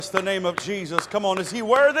The name of Jesus. Come on, is He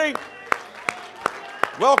worthy?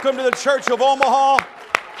 Welcome to the Church of Omaha.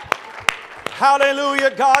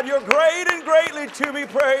 Hallelujah. God, you're great and greatly to be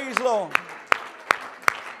praised, Lord.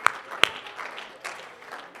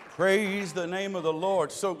 Praise the name of the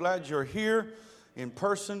Lord. So glad you're here in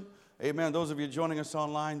person. Amen. Those of you joining us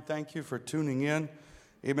online, thank you for tuning in.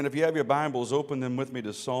 Amen. If you have your Bibles, open them with me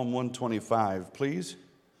to Psalm 125, please.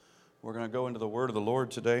 We're going to go into the Word of the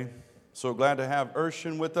Lord today. So glad to have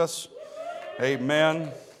Urshan with us.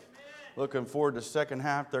 Amen. Looking forward to the second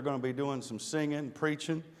half. They're going to be doing some singing,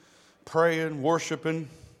 preaching, praying, worshiping.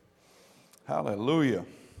 Hallelujah.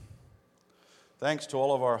 Thanks to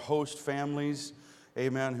all of our host families,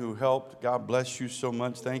 amen, who helped. God bless you so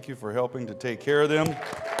much. Thank you for helping to take care of them.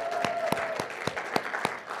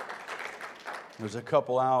 There's a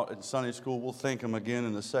couple out in Sunday school. We'll thank them again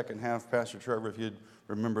in the second half. Pastor Trevor, if you'd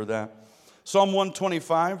remember that. Psalm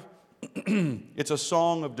 125. It's a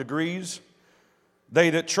song of degrees. They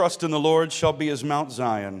that trust in the Lord shall be as Mount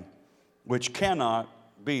Zion, which cannot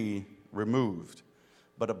be removed,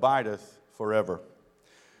 but abideth forever.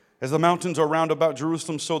 As the mountains are round about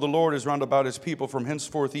Jerusalem, so the Lord is round about his people from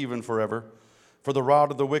henceforth even forever. For the rod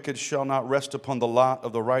of the wicked shall not rest upon the lot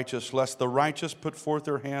of the righteous, lest the righteous put forth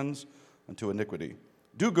their hands unto iniquity.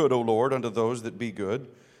 Do good, O Lord, unto those that be good,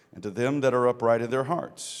 and to them that are upright in their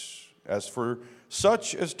hearts. As for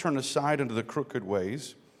such as turn aside unto the crooked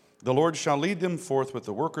ways, the Lord shall lead them forth with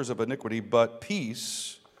the workers of iniquity, but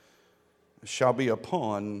peace shall be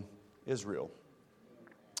upon Israel.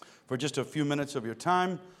 For just a few minutes of your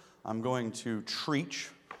time, I'm going to preach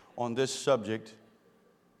on this subject,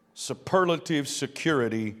 superlative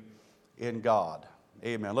security in God.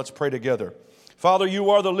 Amen. Let's pray together. Father, you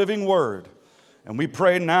are the living word, and we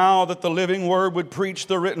pray now that the living word would preach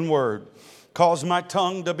the written word. Cause my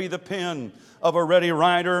tongue to be the pen of a ready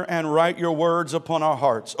writer and write your words upon our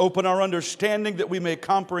hearts. Open our understanding that we may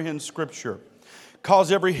comprehend Scripture.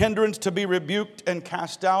 Cause every hindrance to be rebuked and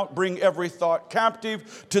cast out. Bring every thought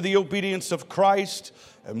captive to the obedience of Christ.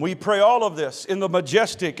 And we pray all of this in the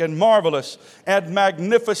majestic and marvelous and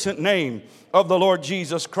magnificent name of the Lord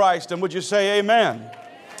Jesus Christ. And would you say amen?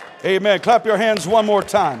 Amen. Clap your hands one more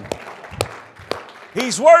time.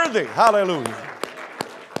 He's worthy. Hallelujah.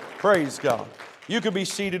 Praise God. You can be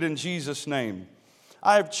seated in Jesus' name.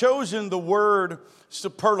 I have chosen the word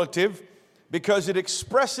superlative because it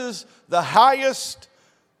expresses the highest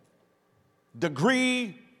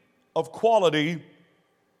degree of quality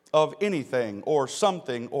of anything or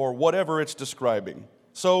something or whatever it's describing.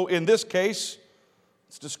 So in this case,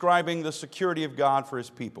 it's describing the security of God for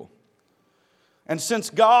his people. And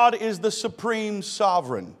since God is the supreme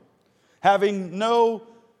sovereign, having no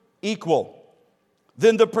equal,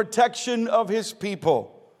 then the protection of his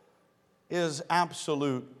people is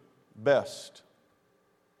absolute best.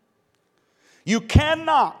 You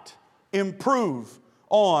cannot improve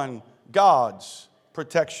on God's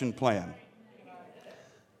protection plan.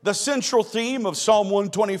 The central theme of Psalm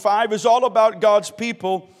 125 is all about God's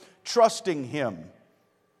people trusting him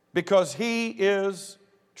because he is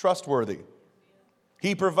trustworthy.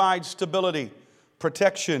 He provides stability,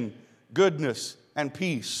 protection, goodness, and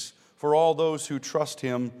peace for all those who trust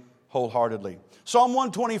him wholeheartedly. Psalm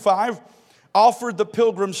 125 offered the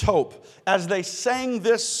pilgrims hope as they sang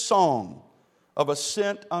this song of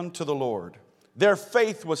ascent unto the Lord. Their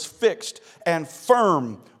faith was fixed and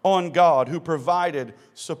firm on God, who provided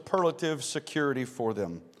superlative security for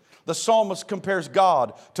them. The psalmist compares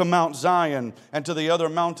God to Mount Zion and to the other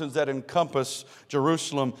mountains that encompass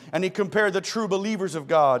Jerusalem. And he compared the true believers of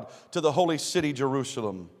God to the holy city,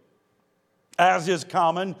 Jerusalem. As is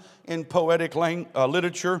common in poetic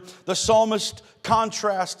literature, the psalmist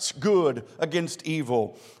contrasts good against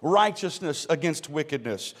evil, righteousness against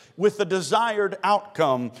wickedness, with the desired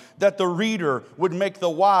outcome that the reader would make the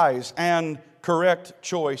wise and correct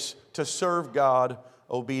choice to serve God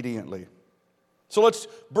obediently. So let's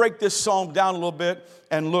break this psalm down a little bit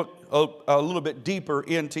and look a little bit deeper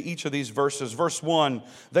into each of these verses. Verse 1,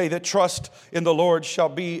 they that trust in the Lord shall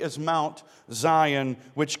be as Mount Zion,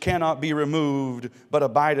 which cannot be removed, but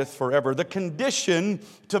abideth forever. The condition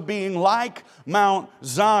to being like Mount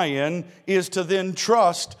Zion is to then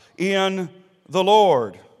trust in the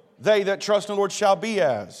Lord. They that trust in the Lord shall be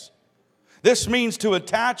as. This means to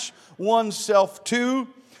attach oneself to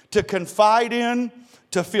confide in,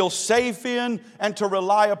 to feel safe in, and to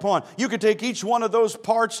rely upon. You could take each one of those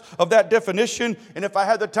parts of that definition, and if I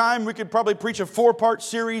had the time, we could probably preach a 4-part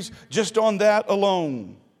series just on that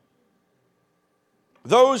alone.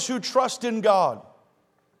 Those who trust in God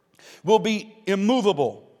will be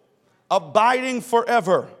immovable, abiding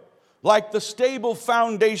forever, like the stable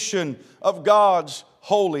foundation of God's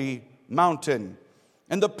holy mountain.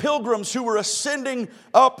 And the pilgrims who were ascending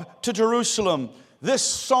up to Jerusalem, this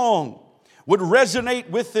song would resonate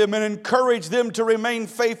with them and encourage them to remain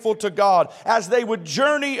faithful to God. As they would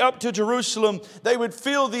journey up to Jerusalem, they would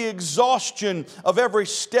feel the exhaustion of every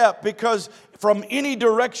step, because from any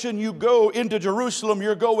direction you go into Jerusalem,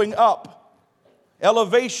 you're going up.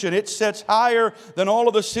 Elevation, it sets higher than all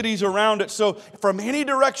of the cities around it. So from any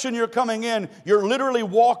direction you're coming in, you're literally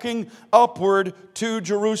walking upward to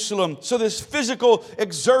Jerusalem. So this physical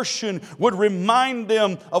exertion would remind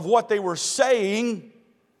them of what they were saying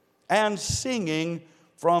and singing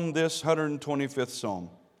from this 125th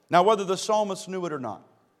Psalm. Now, whether the psalmist knew it or not,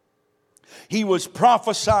 he was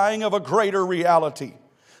prophesying of a greater reality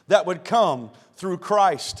that would come through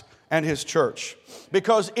Christ and His church.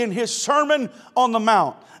 Because in His Sermon on the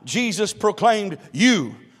Mount, Jesus proclaimed,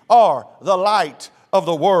 "You are the light of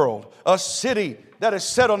the world. A city that is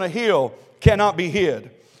set on a hill cannot be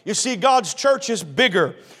hid." You see, God's church is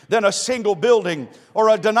bigger than a single building or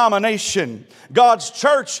a denomination. God's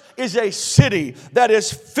church is a city that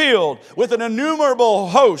is filled with an innumerable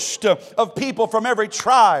host of people from every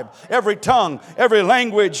tribe, every tongue, every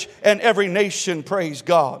language, and every nation. Praise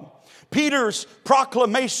God. Peter's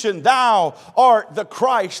proclamation, "Thou art the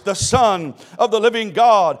Christ, the Son of the living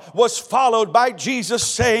God," was followed by Jesus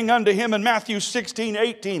saying unto him in Matthew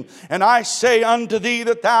 16:18, "And I say unto thee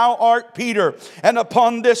that thou art Peter, and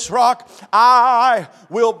upon this rock I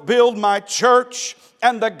will build my church,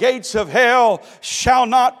 and the gates of hell shall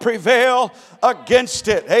not prevail against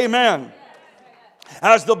it." Amen.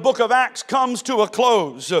 As the book of Acts comes to a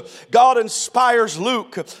close, God inspires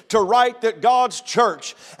Luke to write that God's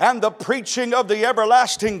church and the preaching of the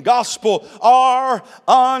everlasting gospel are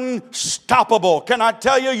unstoppable. Can I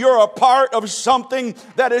tell you, you're a part of something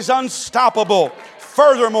that is unstoppable.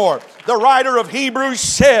 Furthermore, the writer of Hebrews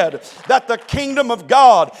said that the kingdom of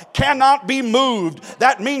God cannot be moved.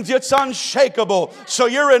 That means it's unshakable. So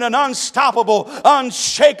you're in an unstoppable,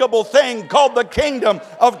 unshakable thing called the kingdom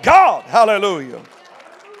of God. Hallelujah.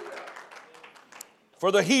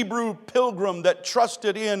 For the Hebrew pilgrim that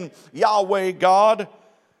trusted in Yahweh God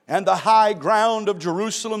and the high ground of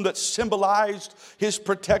Jerusalem that symbolized His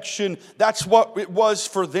protection, that's what it was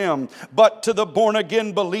for them. But to the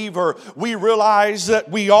born-again believer, we realize that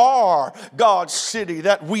we are God's city,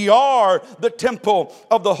 that we are the temple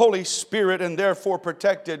of the Holy Spirit, and therefore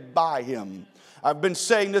protected by Him. I've been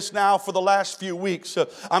saying this now for the last few weeks.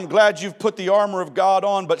 I'm glad you've put the armor of God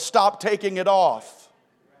on, but stop taking it off.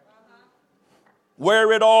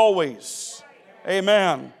 Wear it always.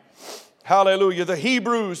 Amen. Hallelujah. The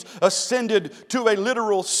Hebrews ascended to a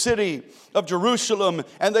literal city of Jerusalem,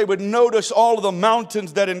 and they would notice all of the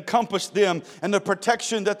mountains that encompassed them and the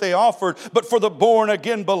protection that they offered. But for the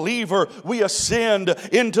born-again believer, we ascend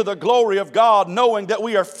into the glory of God, knowing that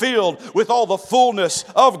we are filled with all the fullness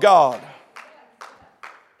of God.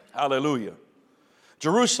 Hallelujah.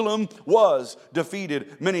 Jerusalem was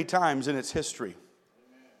defeated many times in its history,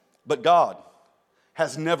 but God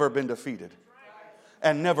has never been defeated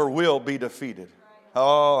and never will be defeated.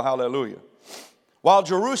 Oh, hallelujah. While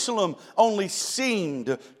Jerusalem only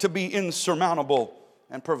seemed to be insurmountable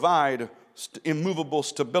and provide immovable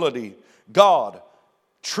stability, God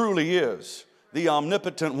truly is the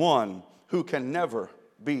omnipotent one who can never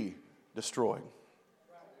be destroyed.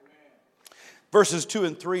 Verses 2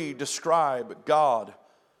 and 3 describe God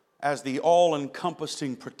as the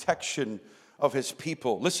all-encompassing protection of His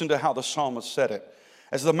people. Listen to how the psalmist said it.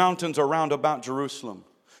 "As the mountains are round about Jerusalem,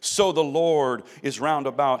 so the Lord is round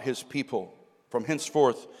about His people, from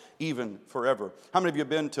henceforth even forever." How many of you have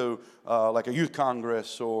been to like a youth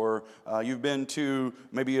congress, or you've been to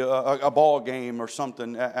maybe a ball game or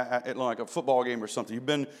something, like a football game or something? You've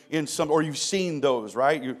been in some, or you've seen those,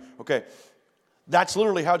 right? Okay. That's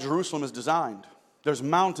literally how Jerusalem is designed. There's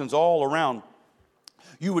mountains all around.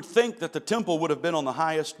 You would think that the temple would have been on the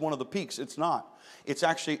highest one of the peaks. It's not. It's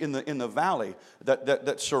actually in the valley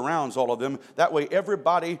that surrounds all of them. That way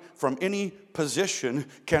everybody from any position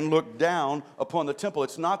can look down upon the temple.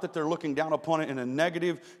 It's not that they're looking down upon it in a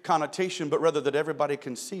negative connotation, but rather that everybody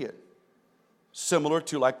can see it. Similar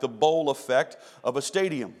to like the bowl effect of a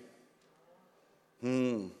stadium.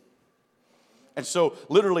 And so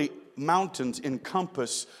literally mountains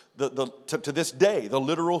encompass to this day the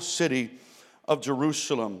literal city of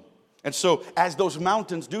Jerusalem. And so as those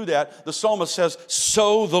mountains do that, the psalmist says,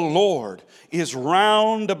 so the Lord is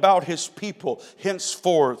round about his people,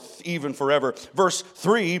 henceforth, even forever. Verse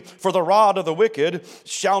 3, for the rod of the wicked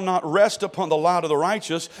shall not rest upon the lot of the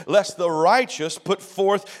righteous, lest the righteous put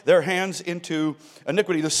forth their hands into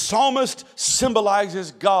iniquity. The psalmist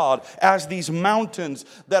symbolizes God as these mountains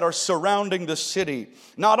that are surrounding the city.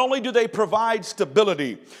 Not only do they provide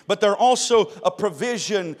stability, but they're also a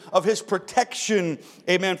provision of his protection,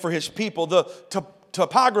 amen, for his people. The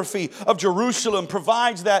topography of Jerusalem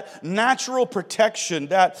provides that natural protection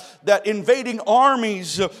that invading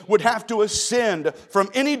armies would have to ascend from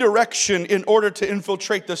any direction in order to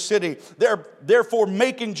infiltrate the city. Therefore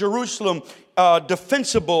making Jerusalem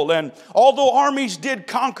defensible. And although armies did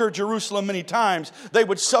conquer Jerusalem many times, they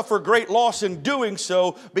would suffer great loss in doing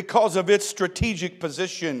so because of its strategic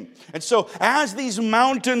position. And so as these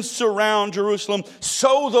mountains surround Jerusalem,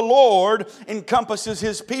 so the Lord encompasses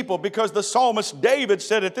his people, because the psalmist David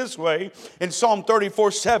said it this way in Psalm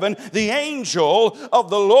 34:7, the angel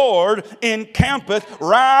of the Lord encampeth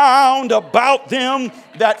round about them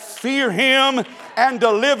that fear him and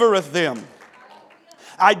delivereth them.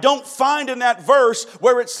 I don't find in that verse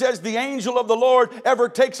where it says the angel of the Lord ever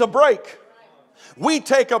takes a break. We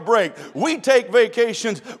take a break. We take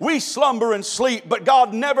vacations. We slumber and sleep, but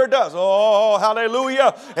God never does. Oh,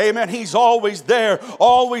 hallelujah. Amen. He's always there,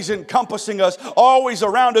 always encompassing us, always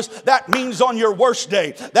around us. That means on your worst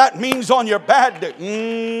day. That means on your bad day.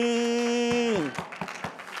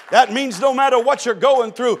 That means no matter what you're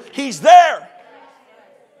going through, he's there.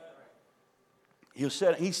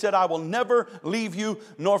 He said, I will never leave you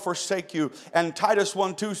nor forsake you. And Titus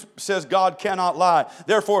 1:2 says God cannot lie.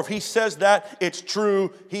 Therefore, if he says that, it's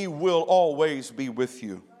true. He will always be with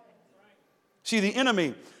you. See, the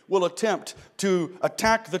enemy will attempt to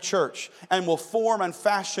attack the church and will form and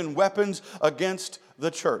fashion weapons against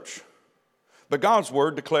the church. But God's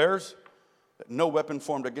word declares that no weapon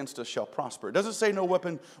formed against us shall prosper. It doesn't say no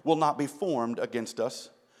weapon will not be formed against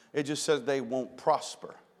us. It just says they won't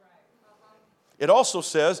prosper. It also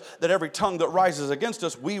says that every tongue that rises against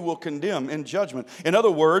us, we will condemn in judgment. In other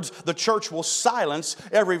words, the church will silence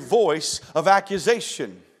every voice of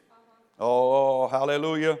accusation. Oh,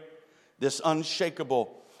 hallelujah. This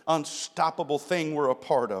unshakable, unstoppable thing we're a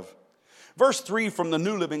part of. Verse 3 from the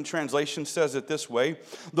New Living Translation says it this way,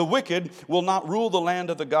 the wicked will not rule the land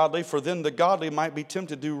of the godly, for then the godly might be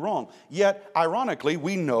tempted to do wrong. Yet, ironically,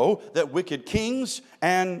 we know that wicked kings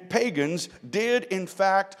and pagans did, in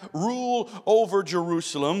fact, rule over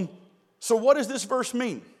Jerusalem. So what does this verse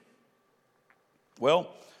mean?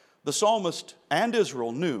 Well, the psalmist and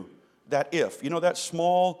Israel knew that if, you know that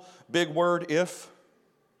small, big word, if?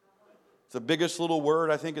 It's the biggest little word,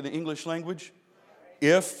 I think, in the English language.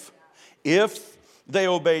 If they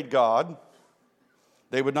obeyed God,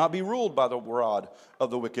 they would not be ruled by the rod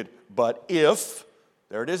of the wicked. But if,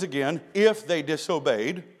 there it is again, if they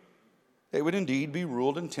disobeyed, they would indeed be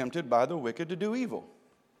ruled and tempted by the wicked to do evil.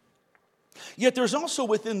 Yet there's also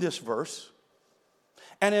within this verse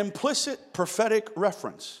an implicit prophetic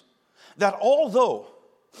reference that although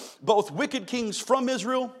both wicked kings from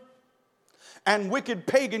Israel and wicked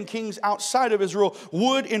pagan kings outside of Israel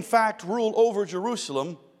would in fact rule over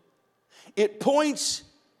Jerusalem, it points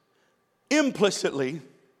implicitly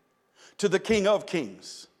to the King of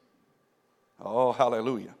Kings. Oh,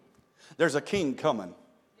 hallelujah. There's a king coming.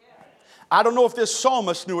 I don't know if this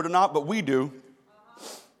psalmist knew it or not, but we do.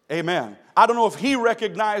 Amen. I don't know if he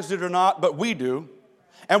recognized it or not, but we do.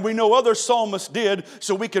 And we know other psalmists did,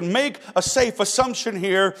 so we can make a safe assumption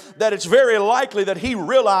here that it's very likely that he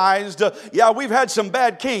realized, we've had some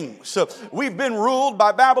bad kings. We've been ruled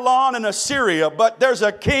by Babylon and Assyria, but there's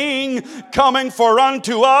a king coming for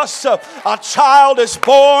unto us. A child is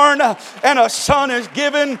born and a son is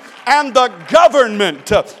given, and the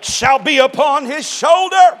government shall be upon his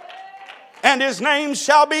shoulder, and his name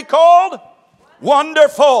shall be called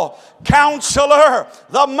Wonderful Counselor,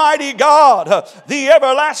 the Mighty God, the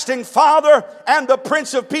Everlasting Father, and the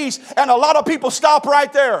Prince of Peace. And a lot of people stop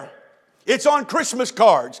right there. It's on Christmas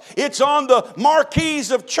cards. It's on the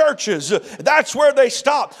marquees of churches. That's where they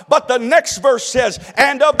stop. But the next verse says,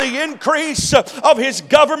 and of the increase of his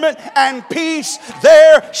government and peace,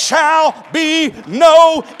 there shall be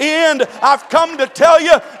no end. I've come to tell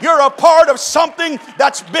you, you're a part of something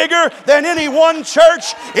that's bigger than any one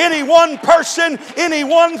church, any one person, any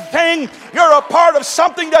one thing. You're a part of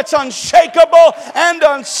something that's unshakable and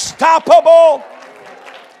unstoppable.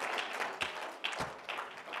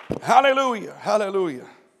 Hallelujah, hallelujah.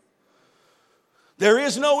 There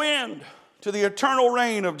is no end to the eternal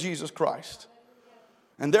reign of Jesus Christ.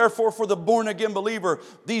 And therefore, for the born-again believer,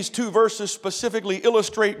 these two verses specifically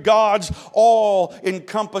illustrate God's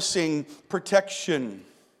all-encompassing protection.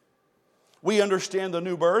 We understand the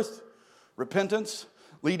new birth, repentance,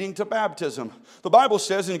 leading to baptism. The Bible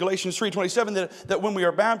says in Galatians 3:27 that when we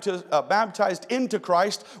are baptized into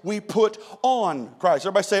Christ, we put on Christ.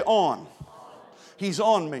 Everybody say on. He's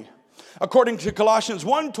on me. According to Colossians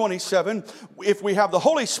 1:27, if we have the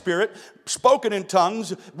Holy Spirit spoken in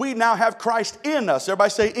tongues, we now have Christ in us. Everybody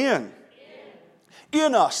say in.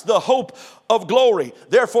 In us, the hope of glory.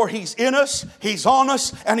 Therefore, He's in us, He's on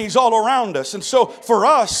us, and He's all around us. And so for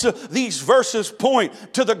us, these verses point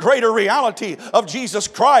to the greater reality of Jesus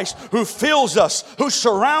Christ, who fills us, who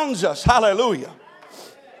surrounds us. Hallelujah.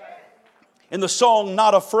 In the song,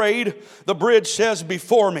 Not Afraid, the bridge says,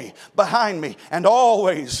 before me, behind me, and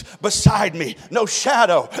always beside me. No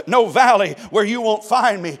shadow, no valley where you won't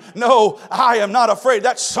find me. No, I am not afraid.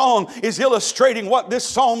 That song is illustrating what this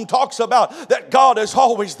psalm talks about, that God is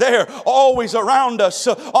always there, always around us,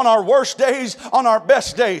 on our worst days, on our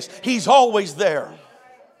best days. He's always there.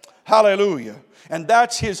 Hallelujah. And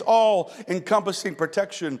that's His all-encompassing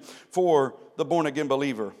protection for the born-again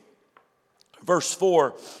believer. Verse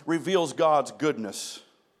 4 reveals God's goodness.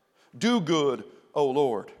 Do good, O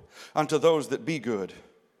Lord, unto those that be good,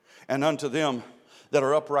 and unto them that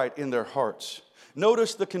are upright in their hearts.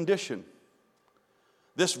 Notice the condition.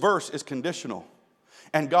 This verse is conditional,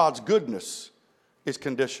 and God's goodness is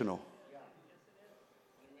conditional.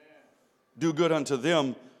 Do good unto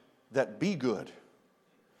them that be good,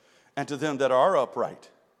 and to them that are upright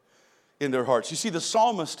in their hearts. You see, the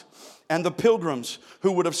psalmist and the pilgrims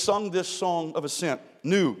who would have sung this song of ascent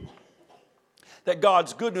knew that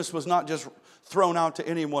God's goodness was not just thrown out to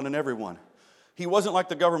anyone and everyone. He wasn't like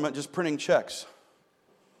the government just printing checks.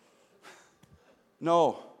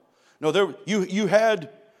 No, you had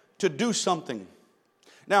to do something.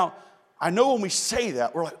 Now, I know when we say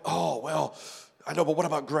that, we're like, oh, well, I know, but what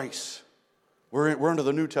about grace? We're under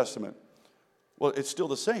the New Testament. Well, it's still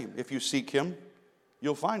the same. If you seek Him,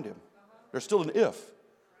 you'll find Him. There's still an if.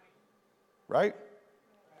 Right?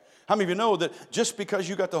 How many of you know that just because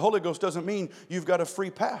you got the Holy Ghost doesn't mean you've got a free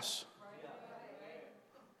pass?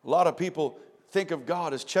 A lot of people think of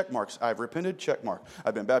God as check marks. I've repented, check mark.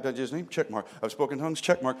 I've been baptized in His name, check mark. I've spoken tongues,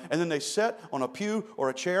 check mark. And then they sit on a pew or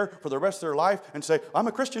a chair for the rest of their life and say, I'm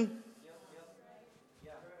a Christian.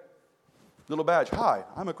 Little badge, hi,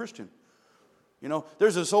 I'm a Christian. You know,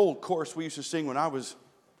 there's this old chorus we used to sing when I was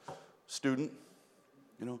a student.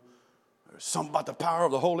 You know, something about the power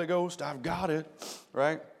of the Holy Ghost, I've got it,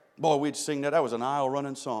 right? Boy, we'd sing that. That was an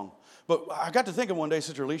aisle-running song. But I got to thinking one day,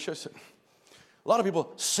 Sister Alicia, I said, a lot of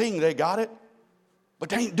people sing they got it, but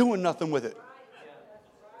they ain't doing nothing with it.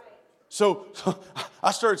 So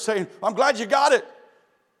I started saying, I'm glad you got it.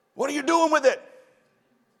 What are you doing with it?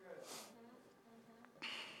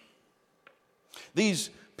 These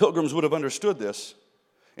pilgrims would have understood this.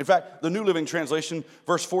 In fact, the New Living Translation,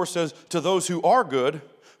 verse 4 says, to those who are good,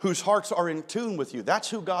 whose hearts are in tune with you. That's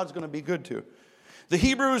who God's going to be good to. The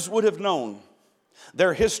Hebrews would have known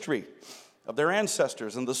their history of their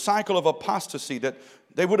ancestors and the cycle of apostasy, that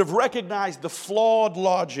they would have recognized the flawed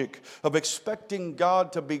logic of expecting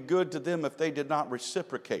God to be good to them if they did not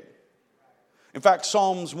reciprocate. In fact,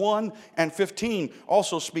 Psalms 1 and 15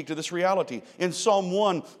 also speak to this reality. In Psalm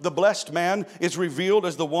 1, the blessed man is revealed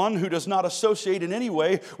as the one who does not associate in any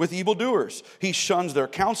way with evildoers. He shuns their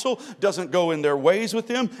counsel, doesn't go in their ways with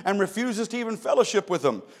them, and refuses to even fellowship with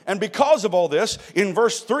them. And because of all this, in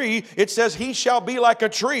verse 3, it says, he shall be like a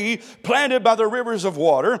tree planted by the rivers of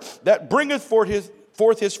water, that bringeth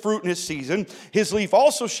forth his fruit in his season. His leaf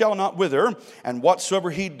also shall not wither, and whatsoever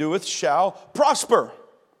he doeth shall prosper.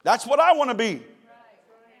 That's what I want to be.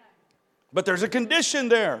 But there's a condition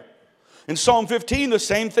there. In Psalm 15, the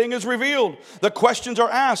same thing is revealed. The questions are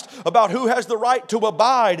asked about who has the right to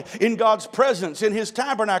abide in God's presence, in His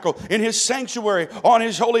tabernacle, in His sanctuary, on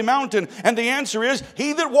His holy mountain. And the answer is,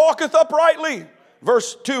 he that walketh uprightly.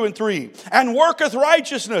 Verse 2 and 3. And worketh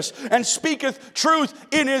righteousness, and speaketh truth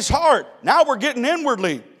in his heart. Now we're getting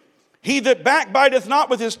inwardly. He that backbiteth not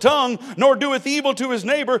with his tongue, nor doeth evil to his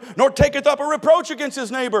neighbor, nor taketh up a reproach against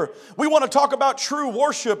his neighbor. We want to talk about true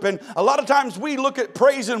worship, and a lot of times we look at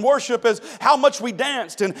praise and worship as how much we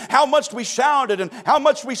danced, and how much we shouted, and how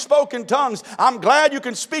much we spoke in tongues. I'm glad you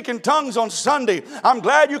can speak in tongues on Sunday. I'm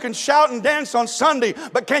glad you can shout and dance on Sunday,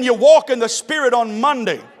 but can you walk in the Spirit on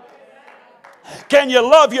Monday? Can you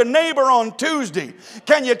love your neighbor on Tuesday?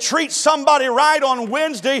 Can you treat somebody right on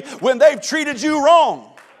Wednesday when they've treated you wrong?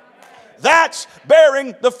 That's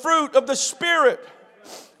bearing the fruit of the Spirit.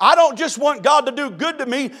 I don't just want God to do good to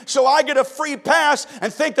me so I get a free pass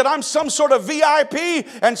and think that I'm some sort of VIP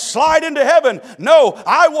and slide into heaven. No,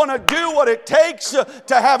 I want to do what it takes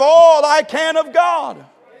to have all I can of God.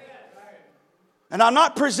 And I'm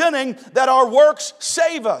not presenting that our works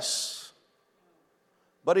save us.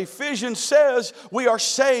 But Ephesians says we are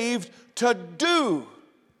saved to do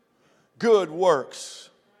good works.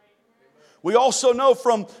 We also know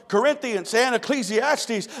from Corinthians and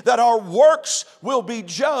Ecclesiastes that our works will be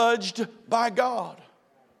judged by God.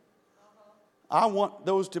 I want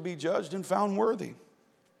those to be judged and found worthy.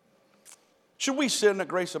 Should we sin that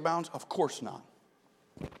grace abounds? Of course not.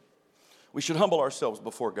 We should humble ourselves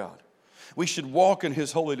before God. We should walk in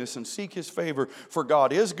His holiness and seek His favor, for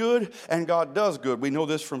God is good and God does good. We know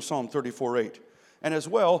this from Psalm 34:8. And as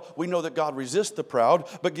well, we know that God resists the proud,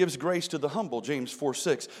 but gives grace to the humble, James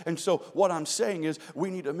 4:6. And so what I'm saying is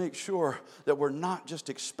we need to make sure that we're not just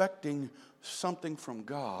expecting something from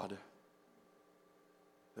God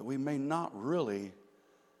that we may not really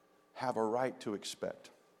have a right to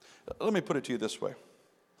expect. Let me put it to you this way.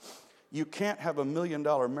 You can't have $1 million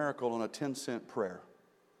miracle on a 10-cent prayer.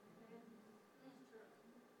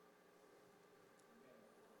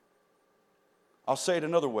 I'll say it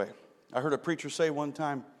another way. I heard a preacher say one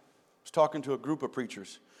time, I was talking to a group of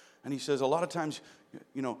preachers, and he says a lot of times,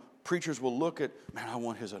 preachers will look at, man, I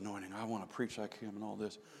want his anointing. I want to preach like him and all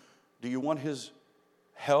this. Do you want his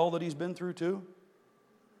hell that he's been through too?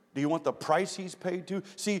 Do you want the price he's paid to?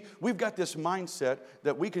 See, we've got this mindset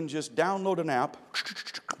that we can just download an app,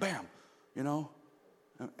 bam,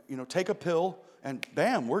 take a pill, and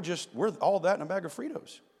bam, we're all that in a bag of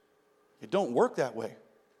Fritos. It don't work that way.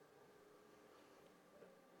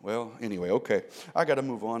 Well, anyway, okay. I got to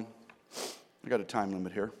move on. I got a time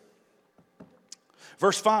limit here.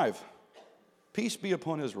 Verse 5. Peace be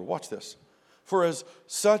upon Israel. Watch this. For as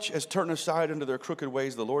such as turn aside unto their crooked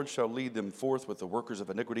ways, the Lord shall lead them forth with the workers of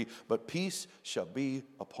iniquity, but peace shall be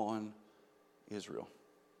upon Israel.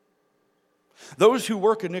 Those who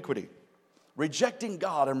work iniquity, rejecting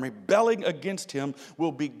God and rebelling against Him,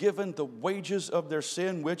 will be given the wages of their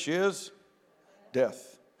sin, which is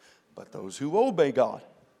death. But those who obey God,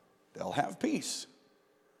 they'll have peace.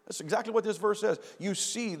 That's exactly what this verse says. You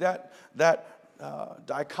see that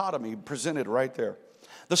dichotomy presented right there.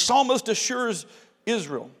 The psalmist assures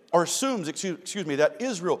Israel, or assumes, that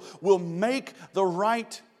Israel will make the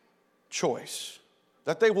right choice,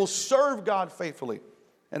 that they will serve God faithfully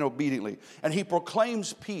and obediently. And he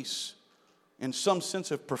proclaims peace in some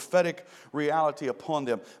sense of prophetic reality upon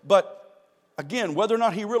them. But again, whether or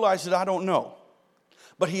not he realized it, I don't know.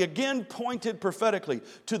 But he again pointed prophetically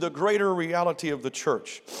to the greater reality of the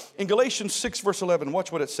church. In Galatians 6, verse 11,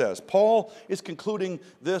 watch what it says. Paul is concluding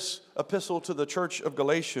this epistle to the church of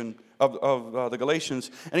the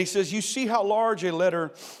Galatians. And he says, you see how large a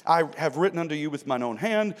letter I have written unto you with mine own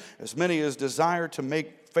hand, as many as desire to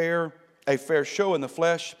make a fair show in the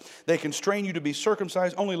flesh. They constrain you to be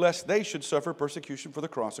circumcised, only lest they should suffer persecution for the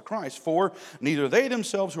cross of Christ. For neither they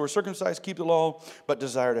themselves who are circumcised keep the law, but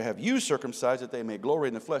desire to have you circumcised, that they may glory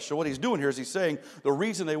in the flesh. So what he's doing here is he's saying the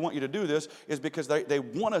reason they want you to do this is because they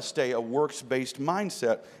want to stay a works-based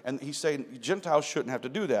mindset. And he's saying Gentiles shouldn't have to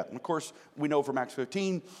do that. And of course, we know from Acts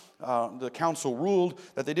 15, the council ruled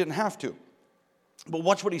that they didn't have to. But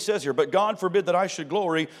watch what he says here. But God forbid that I should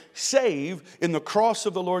glory, save in the cross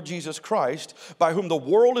of the Lord Jesus Christ, by whom the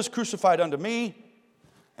world is crucified unto me,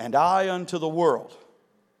 and I unto the world.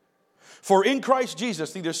 For in Christ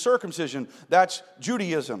Jesus, neither circumcision, that's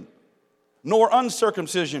Judaism, nor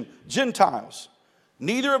uncircumcision, Gentiles.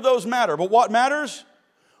 Neither of those matter. But what matters?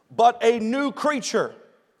 But a new creature.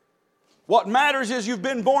 What matters is you've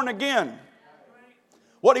been born again.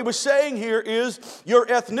 What he was saying here is your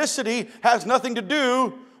ethnicity has nothing to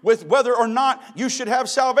do with whether or not you should have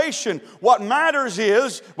salvation. What matters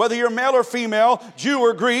is whether you're male or female, Jew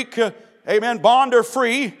or Greek, amen, bond or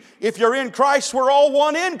free. If you're in Christ, we're all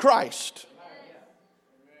one in Christ.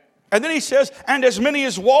 And then he says, and as many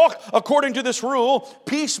as walk according to this rule,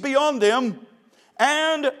 peace be on them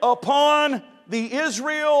and upon the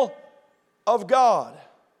Israel of God.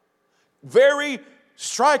 Very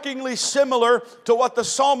strikingly similar to what the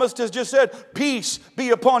psalmist has just said. Peace be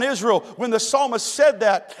upon Israel. When the psalmist said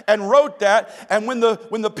that and wrote that, and when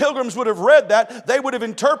the pilgrims would have read that, they would have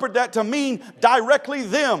interpreted that to mean directly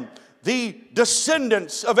them, the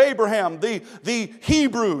descendants of Abraham, the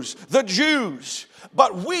Hebrews, the Jews.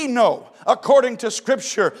 But we know, according to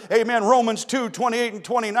Scripture, amen, Romans 2, 28 and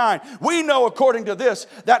 29, we know according to this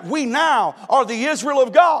that we now are the Israel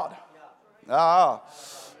of God.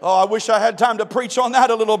 Oh, I wish I had time to preach on that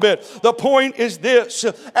a little bit. The point is this: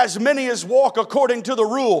 as many as walk according to the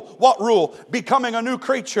rule. What rule? Becoming a new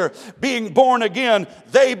creature, being born again,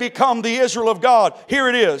 they become the Israel of God. Here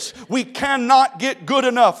it is. We cannot get good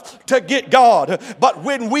enough to get God. But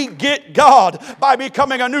when we get God by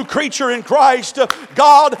becoming a new creature in Christ,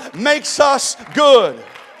 God makes us good.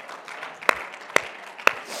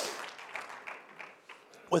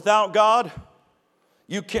 Without God,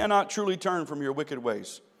 you cannot truly turn from your wicked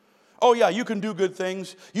ways. Oh yeah, you can do good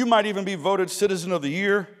things. You might even be voted Citizen of the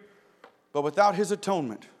Year. But without His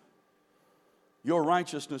atonement, your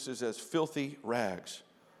righteousness is as filthy rags.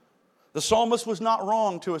 The psalmist was not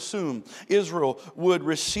wrong to assume Israel would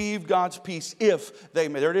receive God's peace if they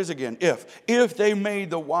made, there it is again, if they made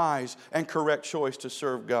the wise and correct choice to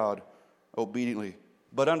serve God obediently.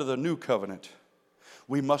 But under the new covenant,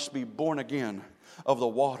 we must be born again of the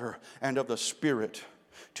water and of the Spirit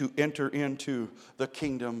to enter into the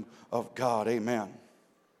kingdom of God. Amen.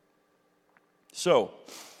 So,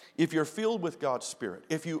 if you're filled with God's Spirit,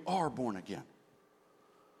 if you are born again,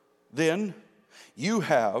 then you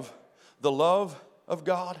have the love of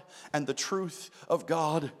God and the truth of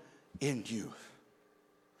God in you.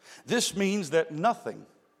 This means that nothing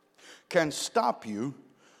can stop you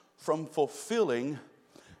from fulfilling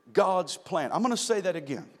God's plan. I'm going to say that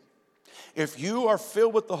again. If you are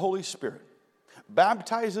filled with the Holy Spirit,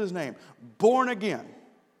 baptized in His name, born again,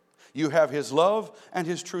 you have His love and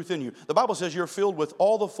His truth in you. The Bible says you're filled with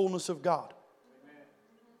all the fullness of God. Amen.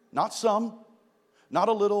 Not some, not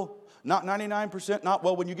a little, not 99%, not,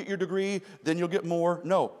 well, when you get your degree, then you'll get more.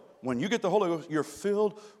 No, when you get the Holy Ghost, you're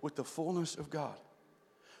filled with the fullness of God,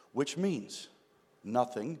 which means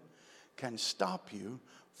nothing can stop you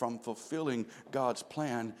from fulfilling God's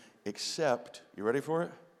plan except, you ready for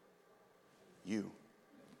it? You.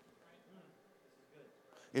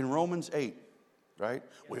 In Romans 8, right?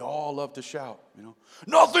 We all love to shout,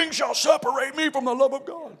 nothing shall separate me from the love of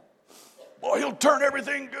God. Boy, He'll turn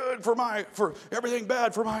everything good for everything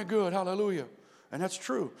bad for my good. Hallelujah. And that's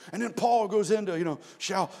true. And then Paul goes into,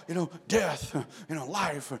 death,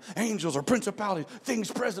 life, angels or principalities,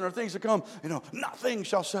 things present or things to come, nothing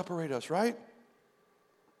shall separate us, right?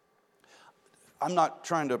 I'm not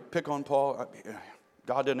trying to pick on Paul.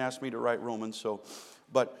 God didn't ask me to write Romans,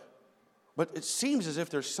 but it seems as if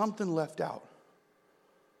there's something left out.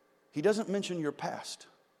 He doesn't mention your past.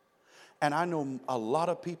 And I know a lot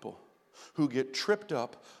of people who get tripped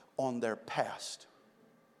up on their past.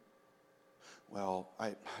 Well,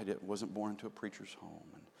 I wasn't born into a preacher's home.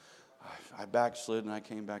 And I backslid and I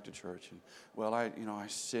came back to church. And, well, I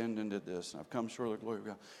sinned and did this. And I've come short of the glory of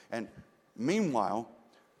God. And meanwhile,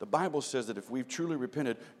 the Bible says that if we've truly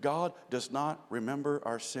repented, God does not remember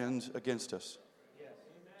our sins against us.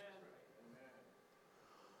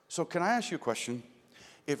 So can I ask you a question?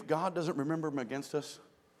 If God doesn't remember them against us,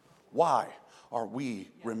 why are we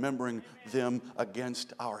remembering them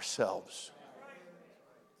against ourselves?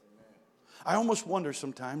 I almost wonder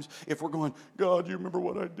sometimes if we're going, God, you remember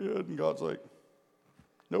what I did? And God's like,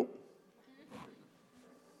 nope.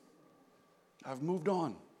 I've moved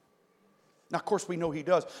on. Now, of course, we know He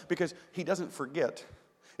does because He doesn't forget.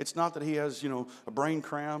 It's not that He has, a brain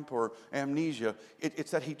cramp or amnesia.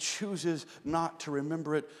 It's that He chooses not to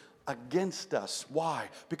remember it against us. Why?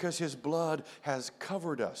 Because His blood has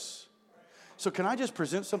covered us. So can I just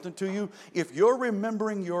present something to you? If you're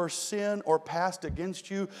remembering your sin or past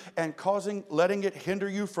against you and letting it hinder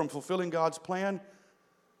you from fulfilling God's plan,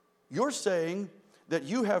 you're saying that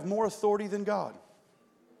you have more authority than God.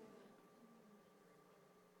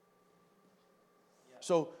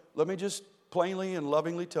 So let me just plainly and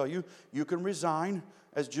lovingly tell you, you can resign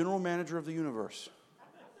as general manager of the universe.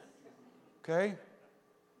 Okay?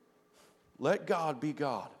 Let God be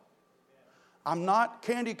God. I'm not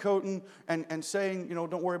candy coating and saying,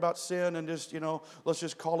 don't worry about sin and just, let's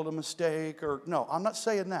just call it a mistake. No, I'm not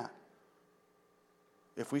saying that.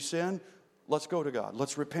 If we sin, let's go to God.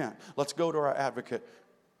 Let's repent. Let's go to our advocate.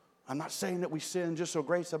 I'm not saying that we sin just so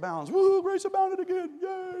grace abounds. Woo, grace abounded again.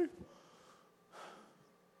 Yay.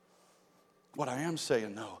 What I am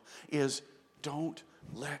saying, though, is don't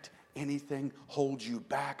let anything hold you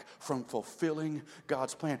back from fulfilling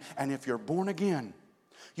God's plan. And if you're born again,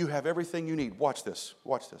 you have everything you need. Watch this.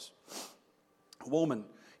 Watch this. A woman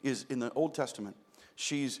is in the Old Testament.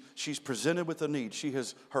 She's presented with a need.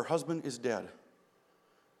 Her husband is dead.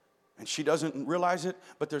 And she doesn't realize it,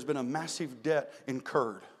 but there's been a massive debt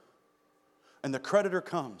incurred. And the creditor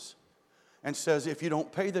comes and says, if you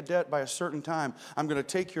don't pay the debt by a certain time, I'm going to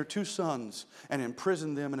take your 2 sons and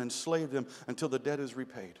imprison them and enslave them until the debt is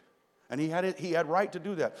repaid. And he had right to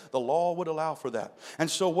do that. The law would allow for that.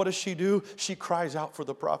 And so what does she do? She cries out for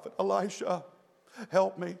the prophet. Elisha,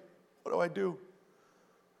 help me. What do I do?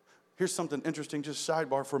 Here's something interesting, just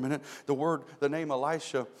sidebar for a minute. The name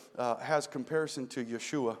Elisha has comparison to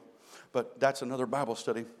Yeshua, but that's another Bible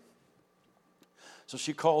study. So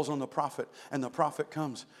she calls on the prophet, and the prophet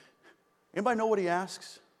comes. Anybody know what he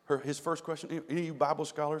asks? His first question. Any of you Bible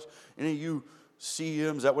scholars? Any of you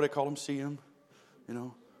CM? Is that what they call them? CM? You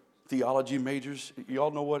know, theology majors. You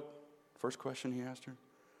all know what first question he asked her?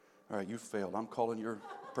 All right, you failed. I'm calling your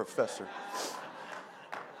professor.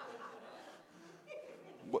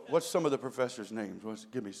 What's some of the professors' names?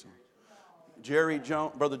 Give me some. Jerry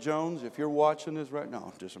Jones, Brother Jones. If you're watching this right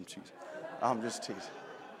now, I'm just teasing.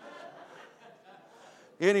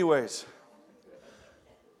 Anyways,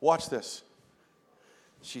 watch this.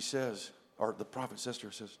 She says, or the prophet says to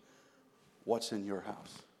her, says, what's in your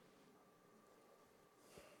house?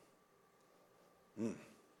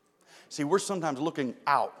 See, we're sometimes looking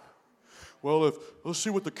out. Well, let's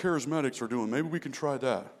see what the charismatics are doing. Maybe we can try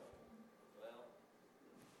that.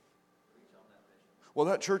 Well,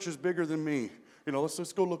 that church is bigger than me. You know,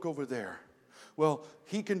 let's go look over there. Well,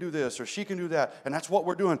 he can do this or she can do that. And that's what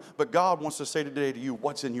we're doing. But God wants to say today to you,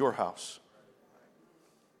 what's in your house?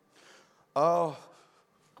 Well,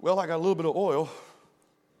 I got a little bit of oil.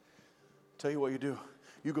 Tell you what you do.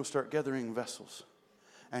 You go start gathering vessels.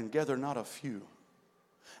 And gather not a few.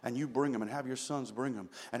 And you bring them and have your sons bring them.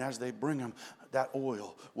 And as they bring them, that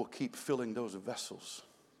oil will keep filling those vessels.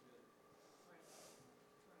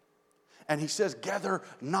 And he says, gather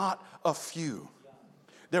not a few.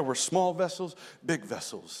 There were small vessels, big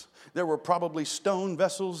vessels. There were probably stone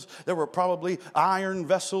vessels. There were probably iron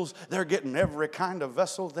vessels. They're getting every kind of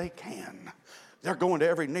vessel they can. They're going to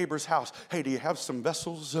every neighbor's house. Hey, do you have some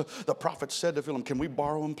vessels? The prophet said to fill them. Can we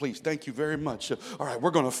borrow them, please? Thank you very much. All right, we're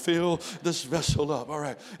going to fill this vessel up. All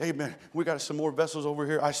right, amen. We got some more vessels over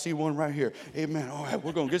here. I see one right here. Amen. All right,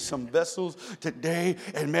 we're going to get some vessels today.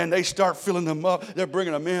 And, man, they start filling them up. They're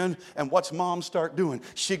bringing them in. And what's mom start doing?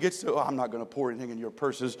 She gets to, I'm not going to pour anything in your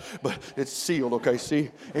purses, but it's sealed, okay, see?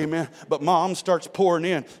 Amen. But mom starts pouring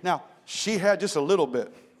in. Now, she had just a little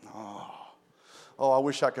bit. Oh, I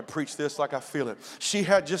wish I could preach this like I feel it. She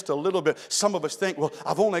had just a little bit. Some of us think, well,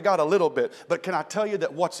 I've only got a little bit. But can I tell you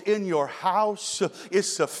that what's in your house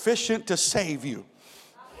is sufficient to save you?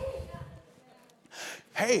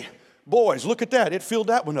 Hey, boys, look at that. It filled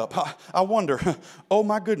that one up. I wonder, oh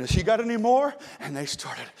my goodness, you got any more? And they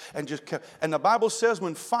started and just kept. And the Bible says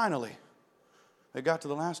when finally they got to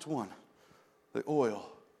the last one, the oil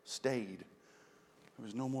stayed. There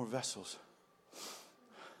was no more vessels.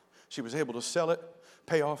 She was able to sell it,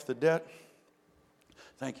 pay off the debt.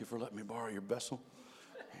 Thank you for letting me borrow your vessel.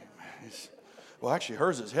 Well, actually,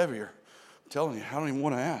 hers is heavier. I'm telling you, I don't even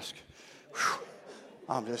want to ask. Whew.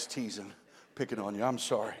 I'm just teasing, picking on you. I'm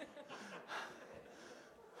sorry.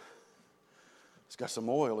 It's got some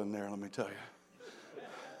oil in there, let me tell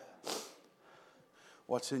you.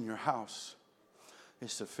 What's in your house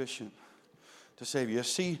is sufficient to save you.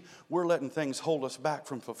 See, we're letting things hold us back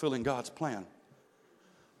from fulfilling God's plan.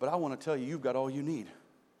 But I want to tell you, you've got all you need.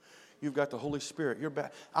 You've got the Holy Spirit. You're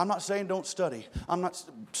back. I'm not saying don't study. I'm not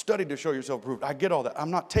studying to show yourself approved. I get all that. I'm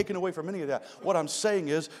not taking away from any of that. What I'm saying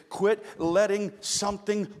is quit letting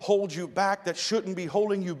something hold you back that shouldn't be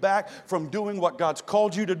holding you back from doing what God's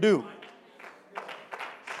called you to do.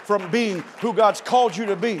 From being who God's called you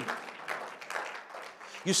to be.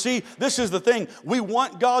 You see, this is the thing. We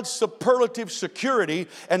want God's superlative security,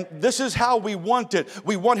 and this is how we want it.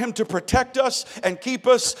 We want Him to protect us and keep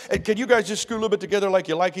us. And can you guys just screw a little bit together like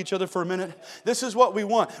you like each other for a minute? This is what we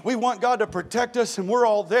want. We want God to protect us, and we're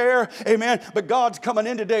all there. Amen. But God's coming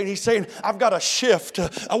in today, and He's saying, I've got a shift.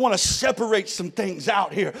 I want to separate some things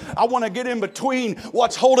out here. I want to get in between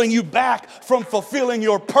what's holding you back from fulfilling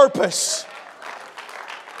your purpose.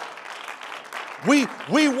 We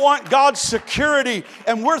want God's security,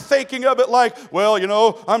 and we're thinking of it like, well, you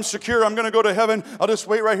know, I'm secure. I'm going to go to heaven. I'll just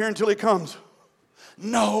wait right here until He comes.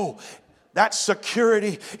 No, that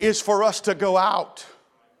security is for us to go out.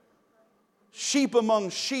 Sheep among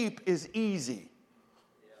sheep is easy.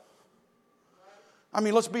 I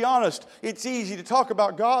mean, let's be honest. It's easy to talk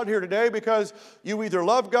about God here today because you either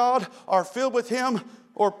love God, are filled with Him,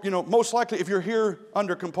 or, you know, most likely if you're here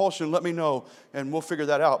under compulsion, let me know and we'll figure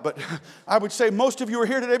that out. But I would say most of you are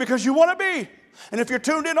here today because you want to be. And if you're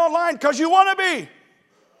tuned in online, because you want to be.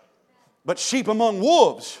 But sheep among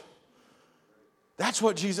wolves, that's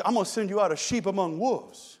what Jesus, I'm going to send you out as sheep among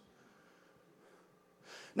wolves.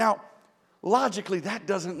 Now, logically, that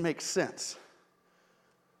doesn't make sense.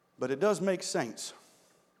 But it does make sense.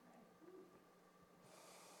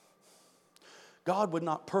 God would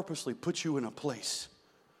not purposely put you in a place,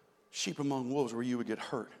 sheep among wolves, where you would get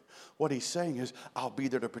hurt. What he's saying is, I'll be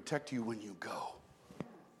there to protect you when you go.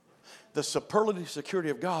 The superlative security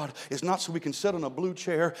of God is not so we can sit on a blue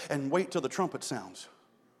chair and wait till the trumpet sounds.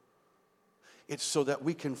 It's so that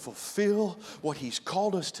we can fulfill what he's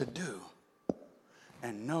called us to do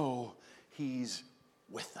and know he's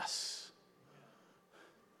with us.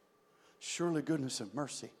 Surely goodness and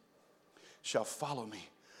mercy shall follow me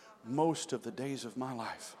most of the days of my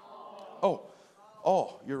life.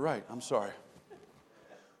 Oh, you're right. I'm sorry.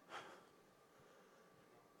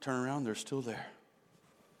 Turn around, they're still there.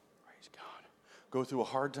 Praise God. Go through a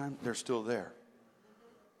hard time, they're still there.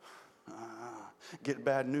 Get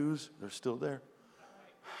bad news, they're still there.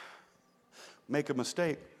 Make a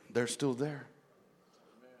mistake, they're still there.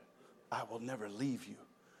 I will never leave you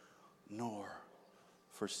nor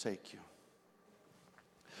forsake you.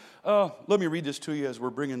 Let me read this to you as we're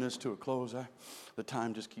bringing this to a close. The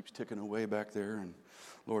time just keeps ticking away back there, and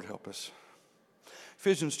Lord help us.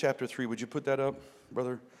 Ephesians chapter 3, would you put that up,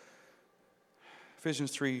 brother?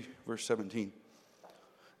 Ephesians 3, verse 17.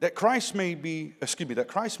 That Christ may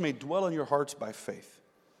dwell in your hearts by faith,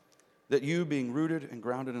 that you, being rooted and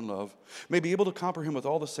grounded in love, may be able to comprehend with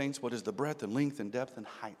all the saints what is the breadth and length and depth and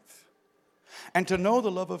height, and to know the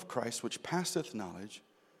love of Christ which passeth knowledge,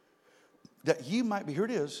 that ye might be, here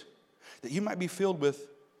it is, that you might be filled with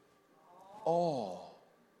all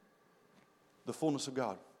the fullness of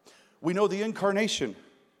God. We know the incarnation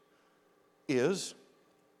is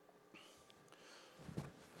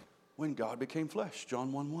when God became flesh,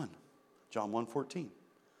 John 1:1, John 1:14.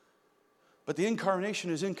 But the incarnation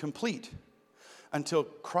is incomplete until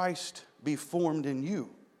Christ be formed in you.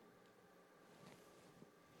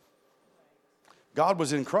 God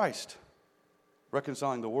was in Christ,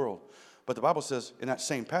 reconciling the world. But the Bible says in that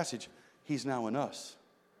same passage, he's now in us.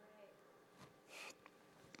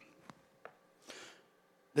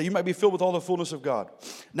 That you might be filled with all the fullness of God.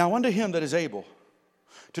 Now unto him that is able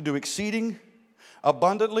to do exceeding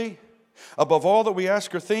abundantly above all that we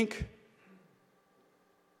ask or think.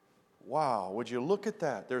 Wow, would you look at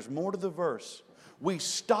that? There's more to the verse. We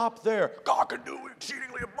stop there. God can do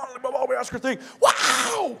exceedingly abundantly above all we ask or think.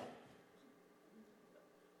 Wow!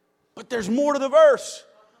 But there's more to the verse.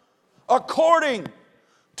 According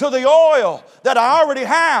to the oil that I already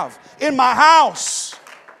have in my house.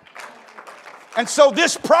 And so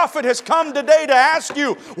this prophet has come today to ask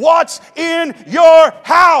you, what's in your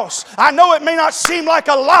house? I know it may not seem like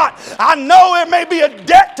a lot. I know it may be a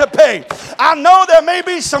debt to pay. I know there may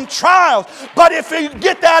be some trials. But if you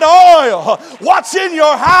get that oil, what's in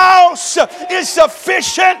your house is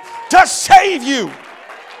sufficient to save you.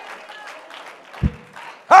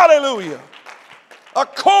 Hallelujah.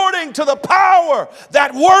 According to the power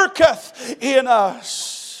that worketh in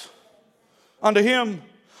us. Unto him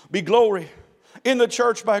be glory in the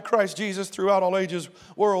church by Christ Jesus throughout all ages,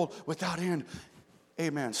 world without end.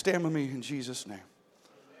 Amen. Stand with me in Jesus' name.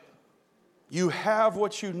 You have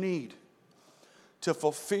what you need to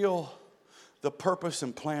fulfill the purpose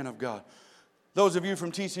and plan of God. Those of you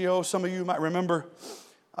from TCO, some of you might remember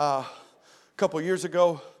a couple years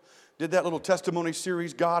ago, did that little testimony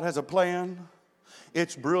series, God Has a Plan.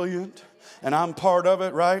 It's brilliant, and I'm part of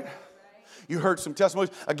it, right? You heard some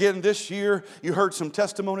testimonies. Again, this year, you heard some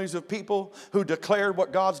testimonies of people who declared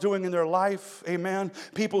what God's doing in their life. Amen.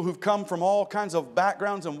 People who've come from all kinds of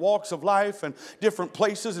backgrounds and walks of life and different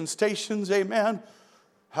places and stations. Amen.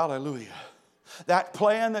 Hallelujah. That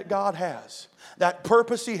plan that God has, that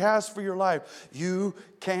purpose he has for your life, you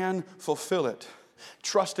can fulfill it.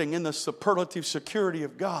 Trusting in the superlative security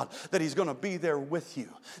of God, that he's going to be there with you,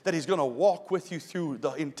 that he's going to walk with you through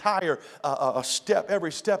the entire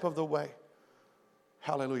every step of the way.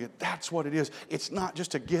 Hallelujah. That's what it is. It's not just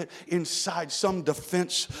to get inside some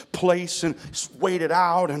defense place and wait it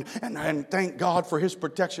out and thank God for his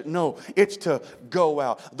protection. No, it's to go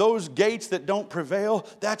out. Those gates that don't prevail,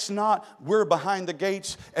 that's not we're behind the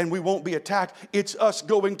gates and we won't be attacked. It's us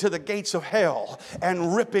going to the gates of hell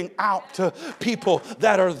and ripping out to people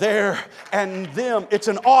that are there and them. It's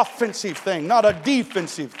an offensive thing, not a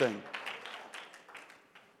defensive thing.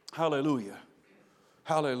 Hallelujah.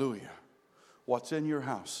 Hallelujah. What's in your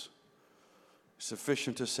house is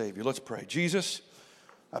sufficient to save you. Let's pray. Jesus,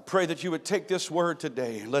 I pray that you would take this word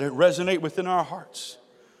today and let it resonate within our hearts.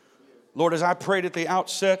 Lord, as I prayed at the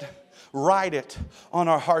outset, write it on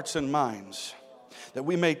our hearts and minds, that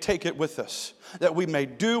we may take it with us, that we may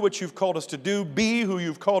do what you've called us to do, be who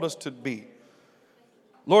you've called us to be.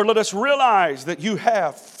 Lord, let us realize that you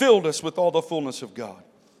have filled us with all the fullness of God,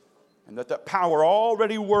 and that power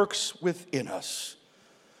already works within us.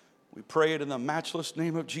 We pray it in the matchless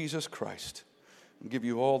name of Jesus Christ. and give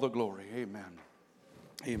you all the glory. Amen.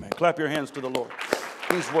 Amen. Clap your hands to the Lord.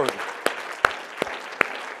 He's worthy.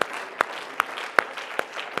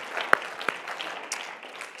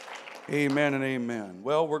 Amen and amen.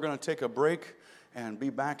 Well, we're going to take a break and be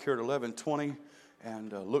back here at 11:20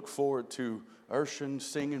 and look forward to Urshan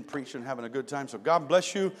singing, preaching, having a good time. So God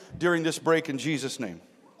bless you during this break in Jesus' name.